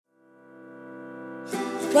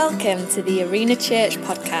Welcome to the Arena Church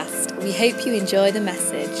podcast. We hope you enjoy the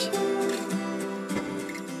message.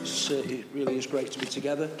 It really is great to be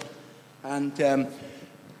together, and in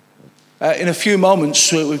a few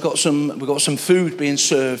moments we've got some food being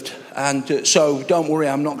served, and so don't worry,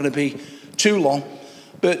 I'm not going to be too long.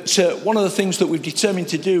 But one of the things that we've determined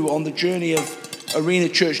to do on the journey of Arena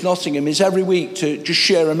Church Nottingham is every week to just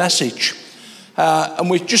share a message, and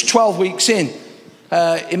we're just 12 weeks in.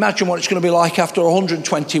 Imagine what it's going to be like after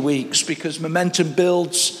 120 weeks, because momentum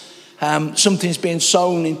builds. Something's being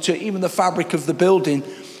sown into even the fabric of the building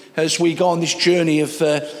as we go on this journey of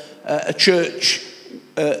a church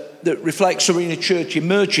that reflects Arena Church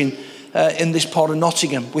emerging in this part of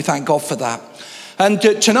Nottingham. We thank God for that. And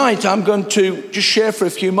tonight I'm going to just share for a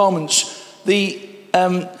few moments. The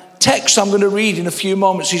text I'm going to read in a few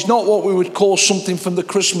moments is not what we would call something from the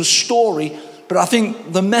Christmas story, but I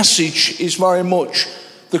think the message is very much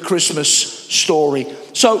the Christmas story.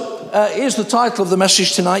 So here's the title of the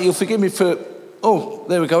message tonight. You'll forgive me for,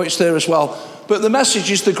 there we go, it's there as well. But the message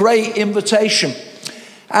is The Great Invitation.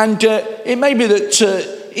 And it may be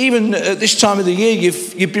that even at this time of the year,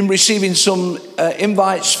 you've been receiving some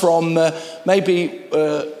invites from maybe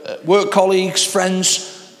work colleagues,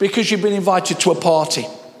 friends, because you've been invited to a party.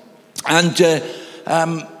 And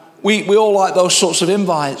we all like those sorts of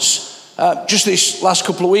invites. Just this last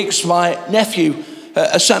couple of weeks, my nephew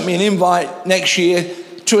has sent me an invite next year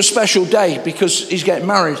to a special day because he's getting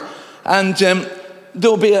married. And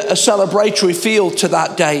there'll be a celebratory feel to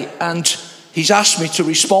that day. And he's asked me to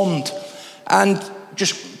respond. And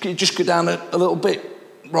just go down a little bit,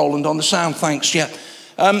 Roland, on the sound, thanks, yeah.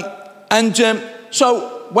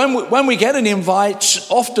 So when we get an invite,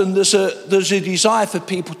 often there's a desire for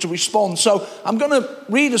people to respond. So I'm going to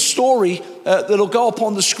read a story that'll go up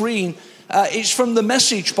on the screen. It's from the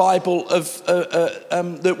Message Bible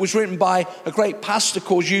that was written by a great pastor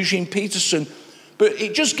called Eugene Peterson. But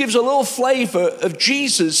it just gives a little flavour of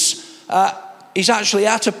Jesus. He's actually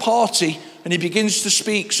at a party and he begins to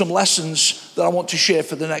speak some lessons that I want to share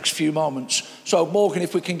for the next few moments. So Morgan,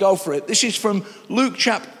 if we can go for it. This is from Luke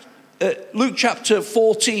chapter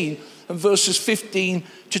 14 and verses 15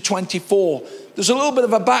 to 24. There's a little bit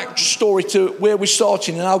of a backstory to where we're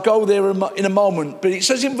starting, and I'll go there in a moment. But it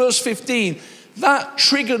says in verse 15, that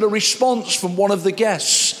triggered a response from one of the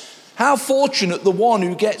guests. How fortunate the one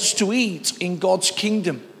who gets to eat in God's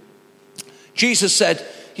kingdom. Jesus said,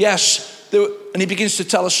 yes, and he begins to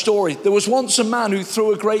tell a story. There was once a man who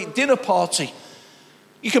threw a great dinner party.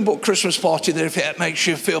 You can put Christmas party there if it makes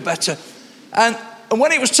you feel better. And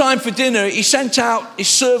when it was time for dinner, he sent out his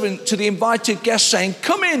servant to the invited guests saying,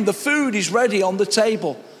 come in, the food is ready on the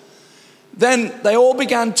table. Then they all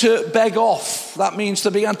began to beg off. That means they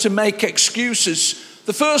began to make excuses.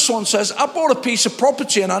 The first one says, I bought a piece of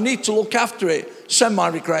property and I need to look after it. Send my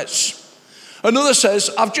regrets. Another says,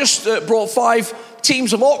 I've just brought 5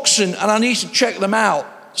 teams of oxen and I need to check them out.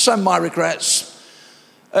 Send my regrets.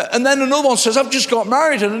 And then another one says, I've just got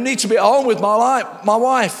married and I need to be at home with my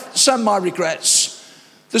wife. Send my regrets.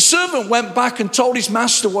 The servant went back and told his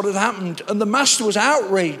master what had happened, and the master was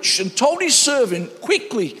outraged and told his servant,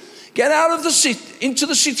 quickly, get out of the city, into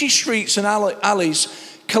the city streets and alleys,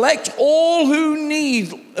 collect all who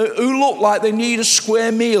look like they need a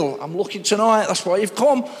square meal. I'm looking tonight, that's why you've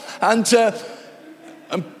come. And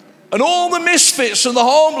all the misfits and the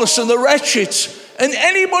homeless and the wretched, and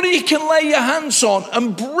anybody you can lay your hands on,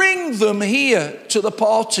 and bring them here to the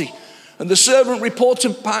party. And the servant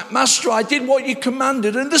reported back, Master, I did what you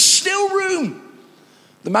commanded, and there's still room.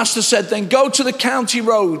 The master said, then go to the county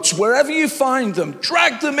roads, wherever you find them,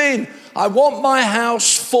 drag them in. I want my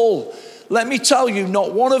house full. Let me tell you,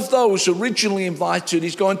 not one of those originally invited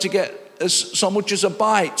is going to get so much as a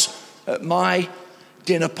bite at my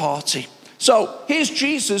dinner party. So here's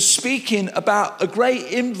Jesus speaking about a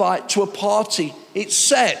great invite to a party. It's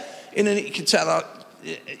set in an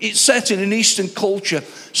Eastern culture.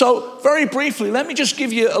 So very briefly, let me just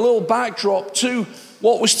give you a little backdrop to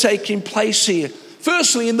what was taking place here.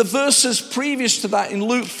 Firstly, in the verses previous to that in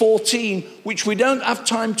Luke 14, which we don't have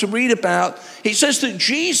time to read about, it says that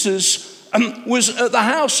Jesus was at the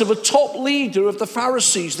house of a top leader of the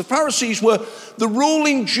Pharisees. The Pharisees were the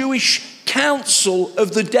ruling Jewish council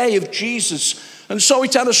of the day of Jesus. And so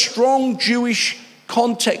it had a strong Jewish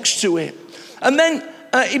context to it. And then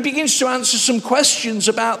he begins to answer some questions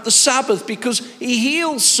about the Sabbath, because he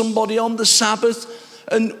heals somebody on the Sabbath.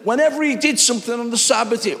 And whenever he did something on the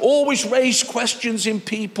Sabbath, it always raised questions in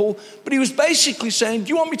people. But he was basically saying, do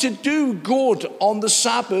you want me to do good on the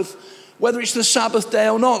Sabbath, whether it's the Sabbath day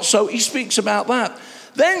or not? So he speaks about that.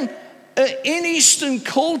 Then in Eastern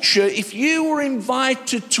culture, if you were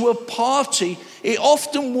invited to a party, it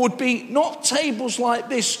often would be not tables like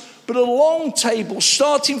this, but a long table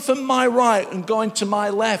starting from my right and going to my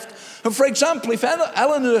left. And for example, if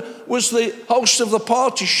Eleanor was the host of the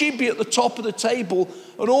party, she'd be at the top of the table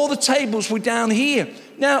and all the tables were down here.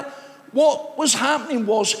 Now, what was happening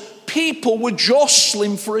was people were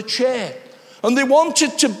jostling for a chair. And they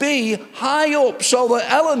wanted to be high up so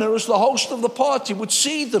that Eleanor, as the host of the party, would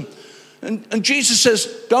see them. And Jesus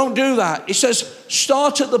says, don't do that. He says,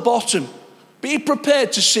 start at the bottom. Be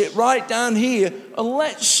prepared to sit right down here and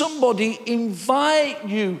let somebody invite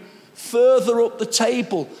you further up the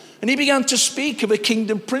table. And he began to speak of a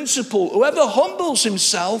kingdom principle. Whoever humbles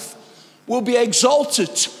himself will be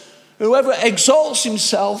exalted. Whoever exalts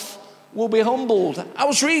himself will be humbled. I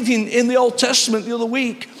was reading in the Old Testament the other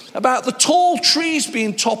week about the tall trees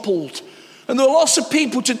being toppled. And there are lots of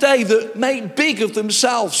people today that make big of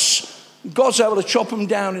themselves. God's able to chop them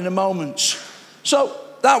down in a moment. So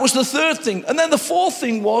that was the third thing. And then the fourth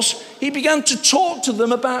thing was he began to talk to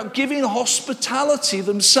them about giving hospitality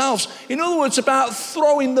themselves. In other words, about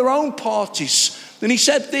throwing their own parties. And he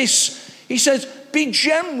said this. He said, be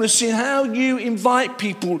generous in how you invite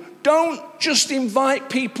people. Don't just invite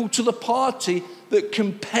people to the party that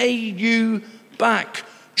can pay you back.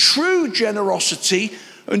 True generosity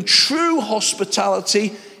and true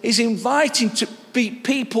hospitality is inviting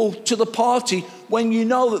people to the party when you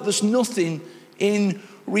know that there's nothing in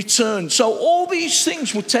return. So all these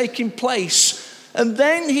things were taking place, and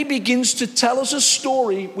then he begins to tell us a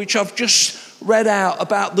story which I've just read out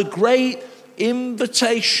about the great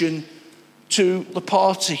invitation to the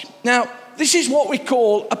party. Now, this is what we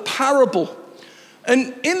call a parable.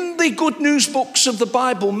 And in the good news books of the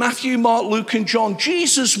Bible, Matthew, Mark, Luke, and John,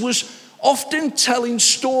 Jesus was often telling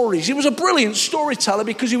stories. He was a brilliant storyteller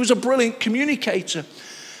because he was a brilliant communicator.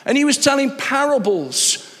 And he was telling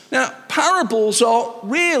parables. Now, parables are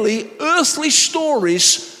really earthly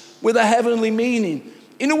stories with a heavenly meaning.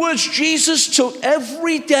 In other words, Jesus took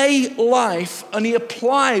everyday life and he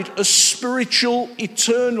applied a spiritual,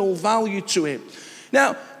 eternal value to it.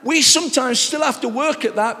 Now, we sometimes still have to work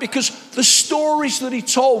at that because the stories that he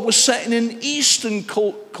told were set in an Eastern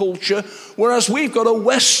culture, whereas we've got a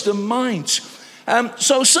Western mind.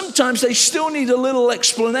 So sometimes they still need a little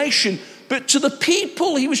explanation. But to the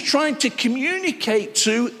people he was trying to communicate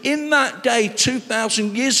to in that day,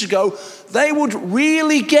 2,000 years ago, they would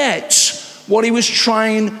really get what he was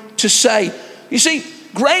trying to say. You see,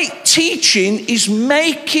 great teaching is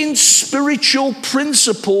making spiritual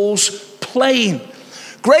principles plain.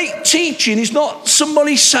 Great teaching is not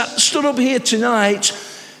somebody stood up here tonight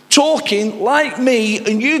talking like me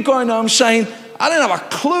and you going home saying, I didn't have a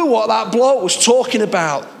clue what that bloke was talking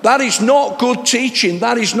about. That is not good teaching.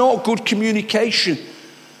 That is not good communication.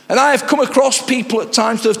 And I have come across people at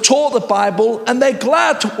times that have taught the Bible and they're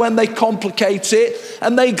glad when they complicate it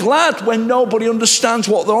and they're glad when nobody understands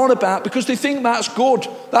what they're on about because they think that's good.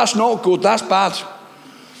 That's not good. That's bad.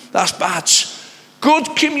 That's bad.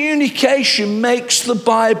 Good communication makes the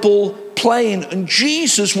Bible plain. And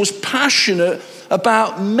Jesus was passionate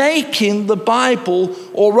about making the Bible,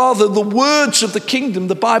 or rather the words of the kingdom,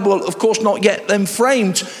 the Bible, of course, not yet then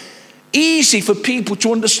framed, easy for people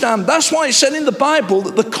to understand. That's why it said in the Bible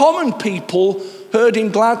that the common people heard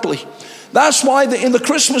him gladly. That's why in the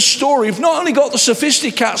Christmas story, we've not only got the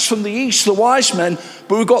sophisticates from the east, the wise men,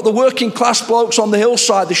 but we've got the working class blokes on the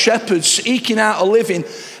hillside, the shepherds, eking out a living.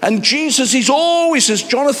 And Jesus is always, as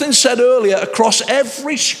Jonathan said earlier, across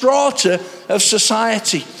every strata of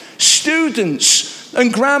society. Students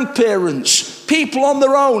and grandparents, people on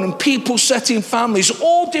their own and people setting families,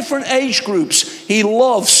 all different age groups. He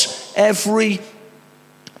loves every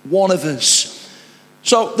one of us.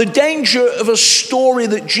 So the danger of a story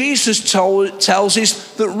that Jesus tells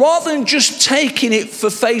is that rather than just taking it for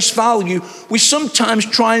face value, we sometimes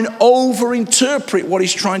try and overinterpret what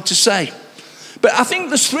he's trying to say. But I think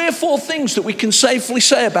there's 3 or 4 things that we can safely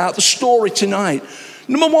say about the story tonight.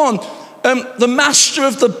 Number one, the master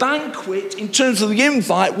of the banquet in terms of the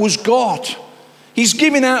invite was God. He's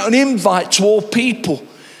giving out an invite to all people.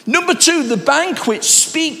 Number 2, the banquet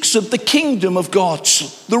speaks of the kingdom of God,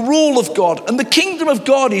 the rule of God. And the kingdom of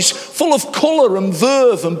God is full of colour and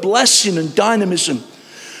verve and blessing and dynamism.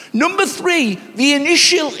 Number 3, the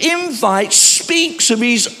initial invite speaks of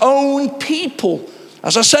his own people.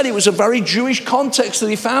 As I said, it was a very Jewish context that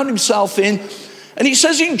he found himself in. And he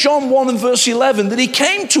says in John 1 and verse 11 that he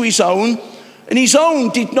came to his own and his own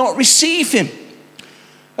did not receive him.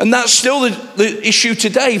 And that's still the issue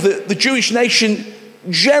today, that the Jewish nation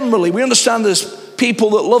generally, we understand there's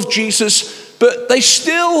people that love Jesus, but they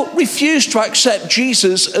still refuse to accept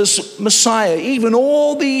Jesus as Messiah, even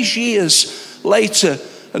all these years later.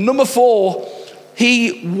 And number 4,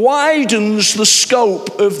 he widens the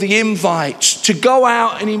scope of the invite to go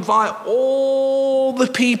out and invite all the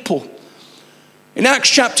people. In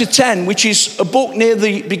Acts chapter 10, which is a book near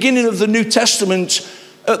the beginning of the New Testament,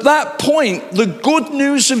 at that point, the good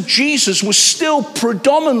news of Jesus was still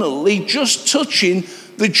predominantly just touching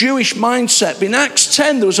the Jewish mindset. In Acts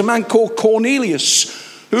 10, there was a man called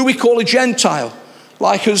Cornelius, who we call a Gentile,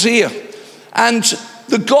 like us here. And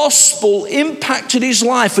the gospel impacted his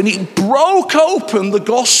life, and it broke open the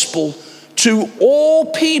gospel to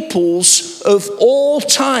all peoples of all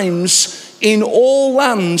times, in all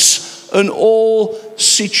lands and all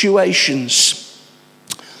situations.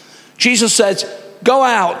 Jesus said, go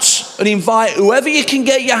out and invite whoever you can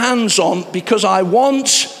get your hands on, because I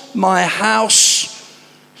want my house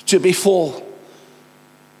to be full.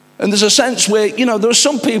 And there's a sense where, there are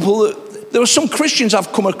some people, there are some Christians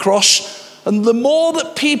I've come across, and the more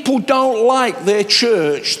that people don't like their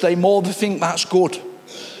church, the more they think that's good.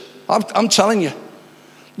 I'm telling you.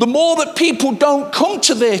 The more that people don't come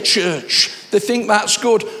to their church, they think that's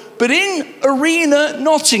good. But in Arena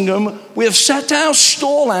Nottingham, we have set our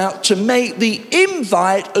stall out to make the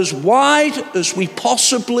invite as wide as we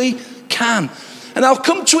possibly can. And I'll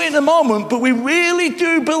come to it in a moment, but we really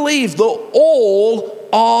do believe that all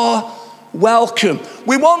are welcome.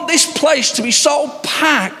 We want this place to be so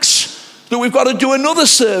packed that we've got to do another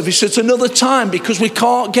service at another time because we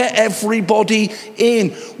can't get everybody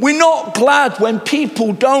in. We're not glad when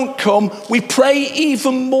people don't come. We pray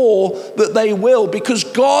even more that they will, because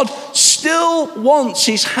God still wants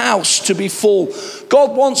his house to be full.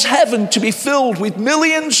 God wants heaven to be filled with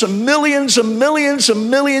millions and millions and millions and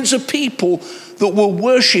millions of people that will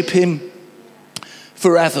worship him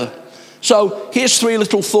forever. So here's 3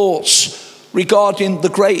 little thoughts regarding the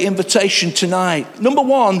great invitation tonight. Number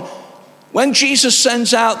 1, when Jesus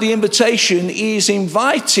sends out the invitation, he is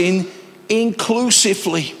inviting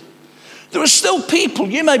inclusively. There are still people,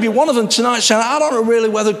 you may be one of them tonight, saying, I don't know really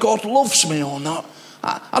whether God loves me or not.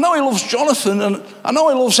 I know he loves Jonathan, and I know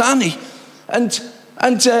he loves Annie, and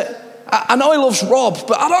I know he loves Rob,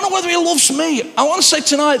 but I don't know whether he loves me. I want to say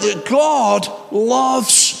tonight that God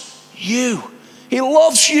loves you. He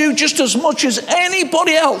loves you just as much as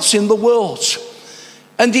anybody else in the world.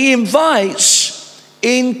 And he invites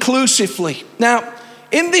inclusively. Now,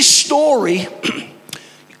 in this story,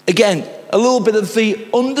 again, a little bit of the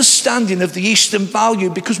understanding of the Eastern value,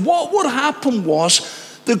 because what would happen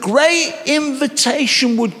was the great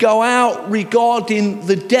invitation would go out regarding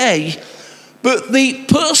the day, but the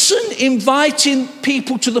person inviting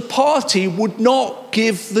people to the party would not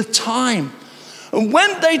give the time. And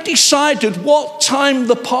when they decided what time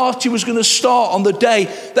the party was going to start on the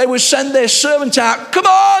day, they would send their servant out, come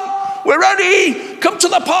on, we're ready, come to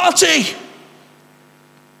the party.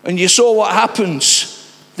 And you saw what happens.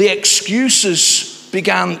 The excuses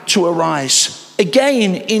began to arise.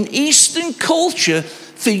 Again, in Eastern culture,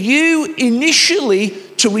 for you initially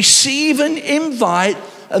to receive an invite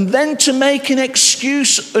and then to make an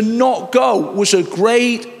excuse and not go was a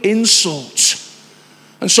great insult.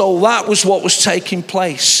 And so that was what was taking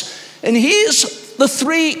place. And here's the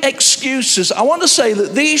 3 excuses. I want to say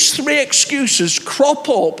that these 3 excuses crop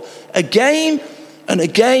up again and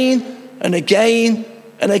again and again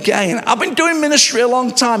and again. I've been doing ministry a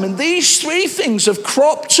long time, and these 3 things have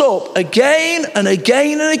cropped up again and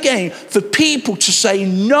again and again for people to say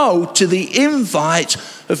no to the invite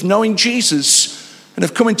of knowing Jesus and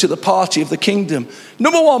of coming to the party of the kingdom.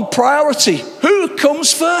 Number 1, priority. Who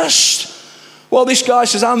comes first? Well, this guy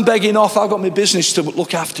says, I'm begging off. I've got my business to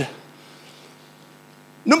look after.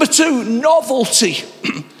 Number 2, novelty.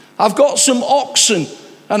 I've got some oxen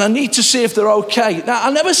and I need to see if they're okay. Now, I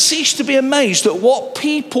never cease to be amazed at what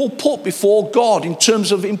people put before God in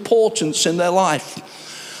terms of importance in their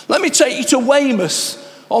life. Let me take you to Weymouth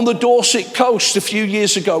on the Dorset coast a few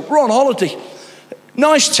years ago. We're on holiday.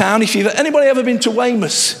 Nice town. If you've anybody ever been to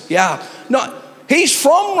Weymouth? Yeah. No, he's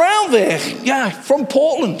from round there. Yeah, from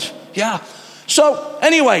Portland. Yeah. So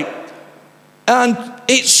anyway, and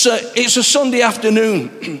it's a Sunday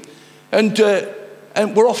afternoon, and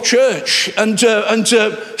we're off church, and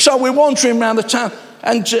so we're wandering around the town,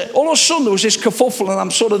 and all of a sudden there was this kerfuffle, and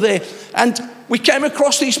I'm sort of there, and we came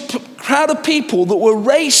across these crowd of people that were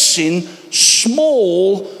racing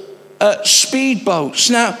small speedboats.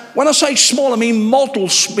 Now, when I say small, I mean model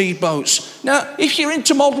speedboats. Now, if you're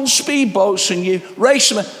into model speedboats and you race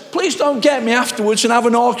them, please don't get me afterwards and have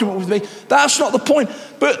an argument with me. That's not the point.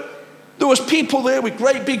 But There was people there with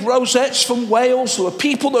great big rosettes from Wales. There were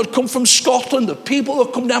people that had come from Scotland. There were people that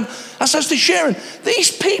had come down. I says to Sharon,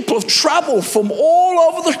 these people have travelled from all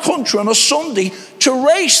over the country on a Sunday to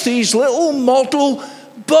race these little model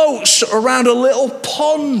boats around a little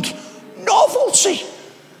pond. Novelty.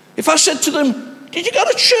 If I said to them, did you go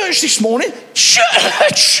to church this morning?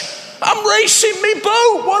 Church! I'm racing my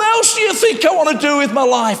boat. What else do you think I want to do with my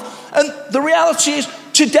life? And the reality is,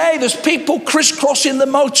 today there's people crisscrossing the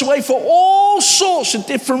motorway for all sorts of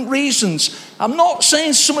different reasons. I'm not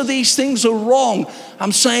saying some of these things are wrong.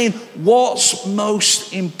 I'm saying what's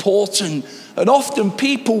most important. And often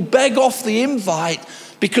people beg off the invite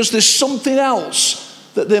because there's something else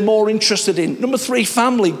that they're more interested in. Number 3,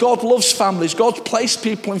 family. God loves families. God's placed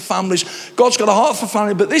people in families. God's got a heart for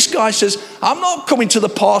family. But this guy says, I'm not coming to the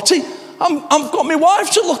party. I've got my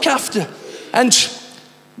wife to look after. And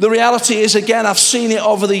the reality is, again, I've seen it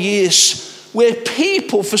over the years, where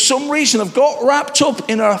people, for some reason, have got wrapped up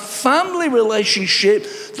in a family relationship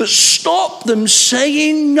that stopped them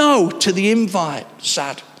saying no to the invite.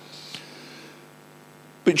 Sad.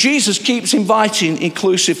 But Jesus keeps inviting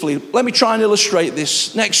inclusively. Let me try and illustrate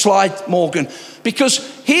this. Next slide, Morgan.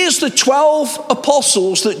 Because here's the 12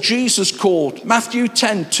 apostles that Jesus called. Matthew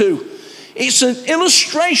 10:2. It's an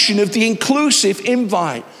illustration of the inclusive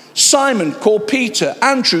invite. Simon called Peter,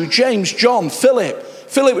 Andrew, James, John, Philip.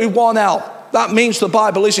 Philip with one L. That means the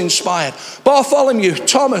Bible is inspired. Bartholomew,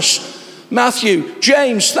 Thomas, Matthew,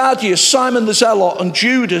 James, Thaddeus, Simon the Zealot, and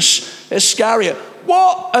Judas Iscariot.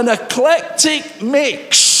 What an eclectic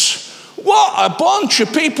mix. What a bunch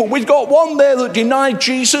of people. We've got one there that denied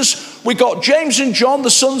Jesus. We've got James and John,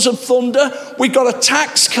 the sons of thunder. We've got a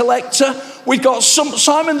tax collector. We've got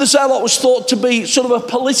Simon the Zealot was thought to be sort of a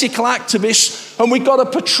political activist. And we've got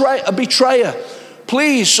a betrayer.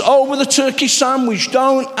 Please, over the turkey sandwich,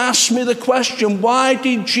 don't ask me the question, why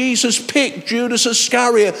did Jesus pick Judas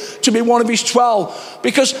Iscariot to be one of his 12?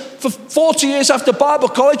 Because for 40 years after Bible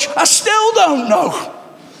college, I still don't know.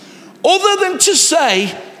 Other than to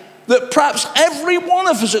say that perhaps every one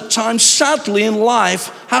of us at times, sadly in life,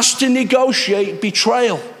 has to negotiate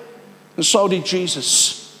betrayal. And so did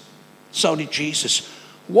Jesus. So did Jesus.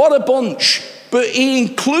 What a bunch. But he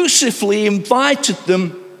inclusively invited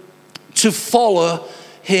them to follow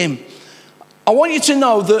him. I want you to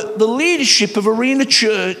know that the leadership of Arena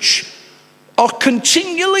Church are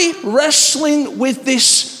continually wrestling with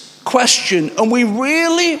this question, and we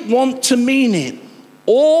really want to mean it.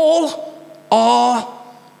 All are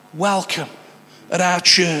welcome at our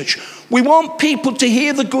church. We want people to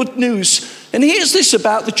hear the good news. And here's this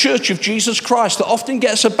about the Church of Jesus Christ that often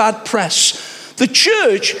gets a bad press. The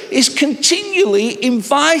church is continually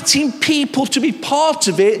inviting people to be part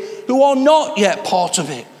of it who are not yet part of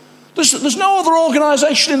it. There's no other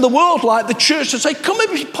organization in the world like the church to say, come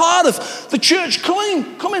and be part of the church.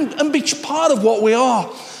 Come in and be part of what we are.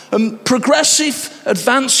 Progressive,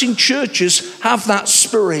 advancing churches have that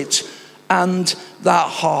spirit and that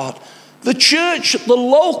heart. The church, the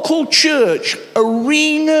local church,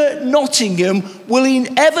 Arena Nottingham, will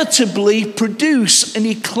inevitably produce an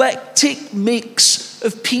eclectic mix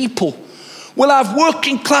of people. We'll have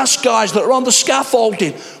working class guys that are on the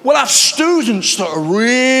scaffolding. We'll have students that are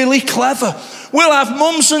really clever. We'll have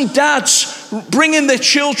mums and dads bringing their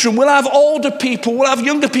children. We'll have older people. We'll have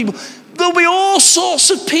younger people. There'll be all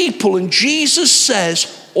sorts of people. And Jesus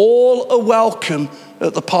says all are welcome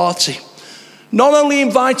at the party. Not only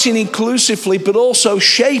inviting inclusively, but also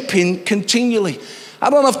shaping continually. I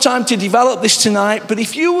don't have time to develop this tonight, but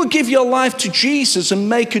if you will give your life to Jesus and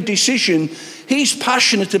make a decision, he's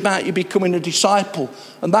passionate about you becoming a disciple,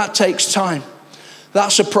 and that takes time.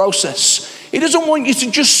 That's a process. He doesn't want you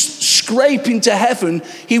to just scrape into heaven.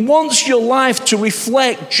 He wants your life to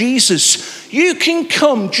reflect Jesus. You can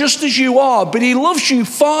come just as you are, but he loves you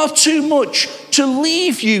far too much to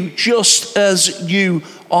leave you just as you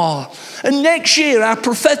are. And next year, our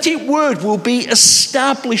prophetic word will be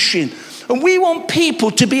establishing. And we want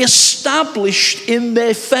people to be established in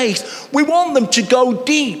their faith. We want them to go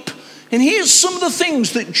deep. And here's some of the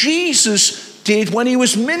things that Jesus did when he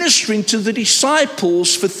was ministering to the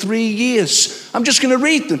disciples for 3 years. I'm just going to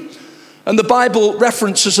read them. And the Bible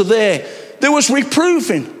references are there. There was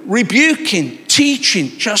reproving, rebuking,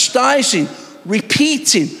 teaching, chastising,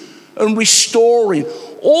 repeating, and restoring.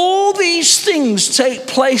 All these things take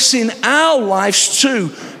place in our lives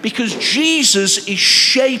too, because Jesus is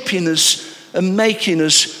shaping us and making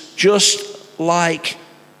us just like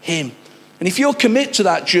him. And if you'll commit to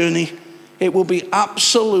that journey, it will be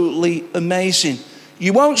absolutely amazing.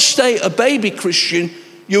 You won't stay a baby Christian,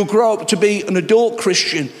 you'll grow up to be an adult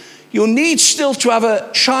Christian. You'll need still to have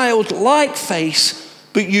a childlike faith,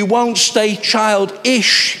 but you won't stay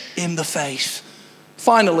childish in the faith.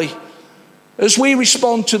 Finally, as we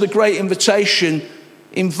respond to the great invitation,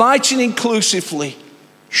 inviting inclusively,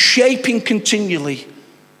 shaping continually,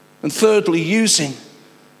 and thirdly, using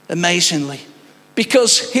amazingly.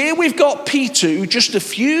 Because here we've got Peter, who just a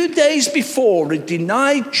few days before had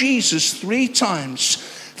denied Jesus 3 times,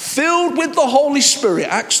 filled with the Holy Spirit,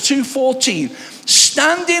 Acts 2:14,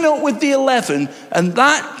 standing up with the 11, and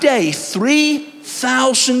that day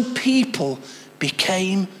 3,000 people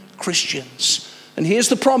became Christians. And here's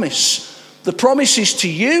the promise. The promise is to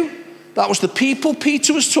you, that was the people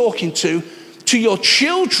Peter was talking to your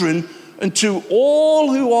children, and to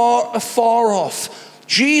all who are afar off.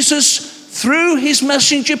 Jesus, through his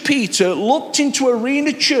messenger Peter, looked into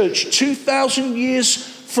Arena Church 2,000 years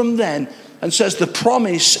from then and says the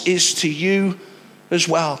promise is to you as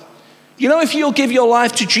well. You know, if you'll give your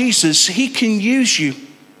life to Jesus, he can use you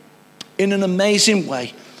in an amazing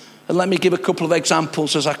way. And let me give a couple of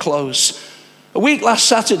examples as I close. A week last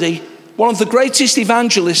Saturday, one of the greatest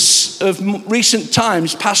evangelists of recent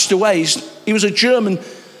times passed away. He was a German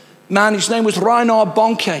man. His name was Reinhard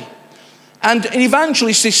Bonnke. And an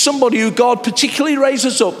evangelist is somebody who God particularly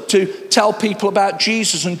raises up to tell people about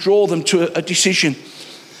Jesus and draw them to a decision.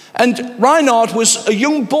 And Reinhard was a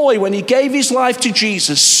young boy when he gave his life to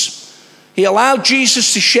Jesus. He allowed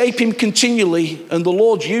Jesus to shape him continually, and the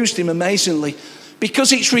Lord used him amazingly.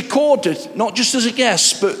 Because it's recorded, not just as a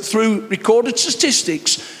guest, but through recorded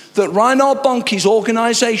statistics, that Reinhard Bonnke's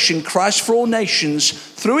organization, Christ for All Nations,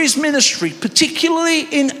 through his ministry, particularly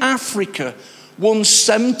in Africa, won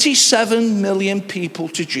 77 million people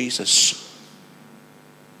to Jesus.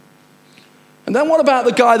 And then what about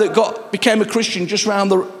the guy that became a Christian just around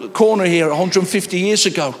the corner here 150 years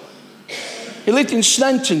ago? He lived in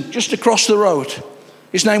Sneinton, just across the road.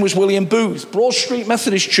 His name was William Booth. Broad Street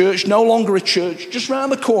Methodist Church, no longer a church, just around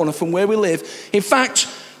the corner from where we live. In fact,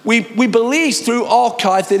 we believe through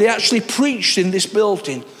archive that he actually preached in this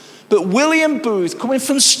building. But William Booth, coming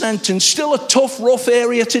from Sneinton, still a tough, rough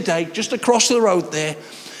area today, just across the road there.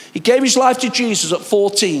 He gave his life to Jesus at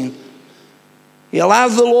 14. He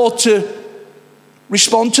allowed the Lord to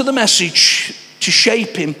respond to the message, to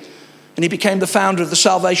shape him, and he became the founder of the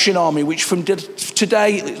Salvation Army, which from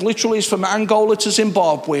today literally is from Angola to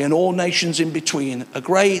Zimbabwe and all nations in between. A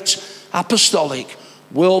great apostolic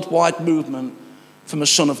worldwide movement from a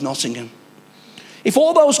son of Nottingham. If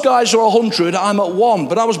all those guys are 100, I'm at 1,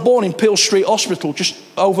 but I was born in Peel Street Hospital, just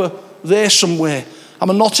over there somewhere.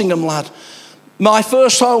 I'm a Nottingham lad. My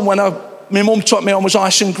first home when my mum took me on was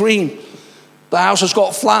Ison Green. The house has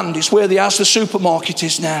got flattened. It's where the Asda supermarket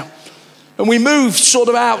is now. And we moved sort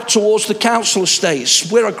of out towards the council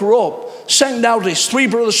estates where I grew up. St. Eldest, 3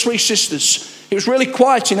 brothers, 3 sisters. It was really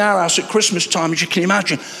quiet in our house at Christmas time, as you can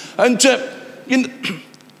imagine. And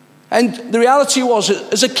the reality was,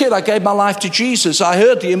 as a kid, I gave my life to Jesus. I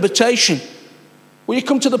heard the invitation. Will you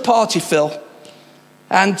come to the party, Phil?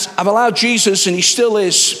 And I've allowed Jesus, and he still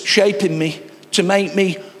is, shaping me to make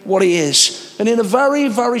me what he is. And in a very,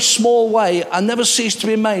 very small way, I never cease to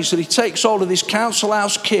be amazed that he takes hold of this council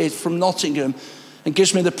house kid from Nottingham and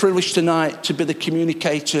gives me the privilege tonight to be the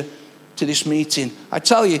communicator to this meeting. I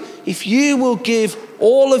tell you, if you will give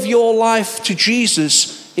all of your life to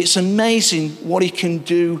Jesus, it's amazing what he can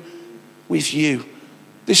do with you.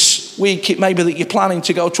 This week, it may be that you're planning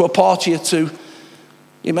to go to a party or two.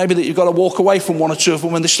 It may be that you've got to walk away from one or two of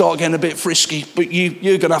them when they start getting a bit frisky, but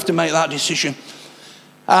you're going to have to make that decision.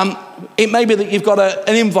 It may be that you've got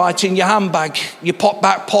an invite in your handbag, your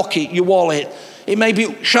back pocket, your wallet. It may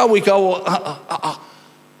be, shall we go?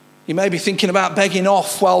 You may be thinking about begging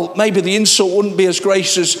off. Well, maybe the insult wouldn't be as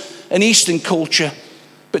great as an Eastern culture.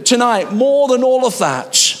 But tonight, more than all of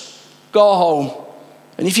that, go home.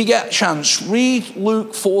 And if you get a chance, read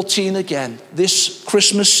Luke 14 again this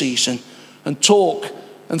Christmas season and talk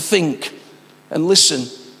and think and listen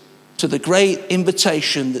to the great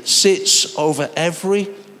invitation that sits over every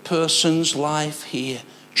person's life here.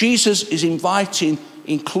 Jesus is inviting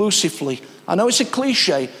inclusively. I know it's a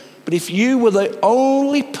cliche, but if you were the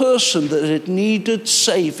only person that had needed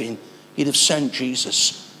saving, he'd have sent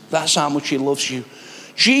Jesus. That's how much he loves you.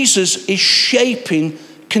 Jesus is shaping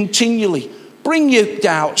continually. Bring your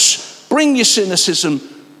doubts, bring your cynicism,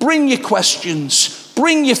 bring your questions,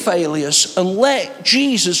 bring your failures, and let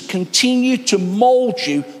Jesus continue to mold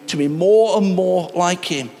you to be more and more like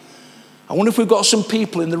him. I wonder if we've got some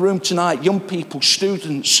people in the room tonight, young people,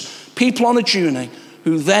 students, people on a journey,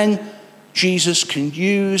 who then Jesus can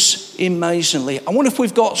use amazingly. I wonder if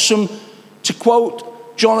we've got some, to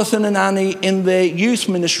quote Jonathan and Annie in their youth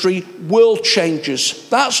ministry, world changers.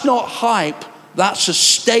 That's not hype. That's a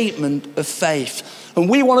statement of faith. And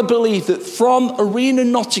we want to believe that from Arena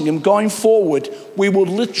Nottingham going forward, we will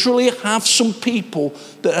literally have some people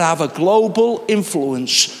that have a global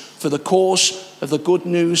influence for the cause of the good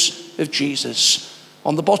news of Jesus.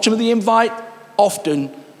 On the bottom of the invite, often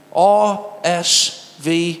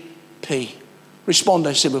RSVP.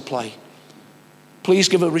 Responde, s'il vous plaît. Please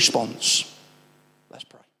give a response.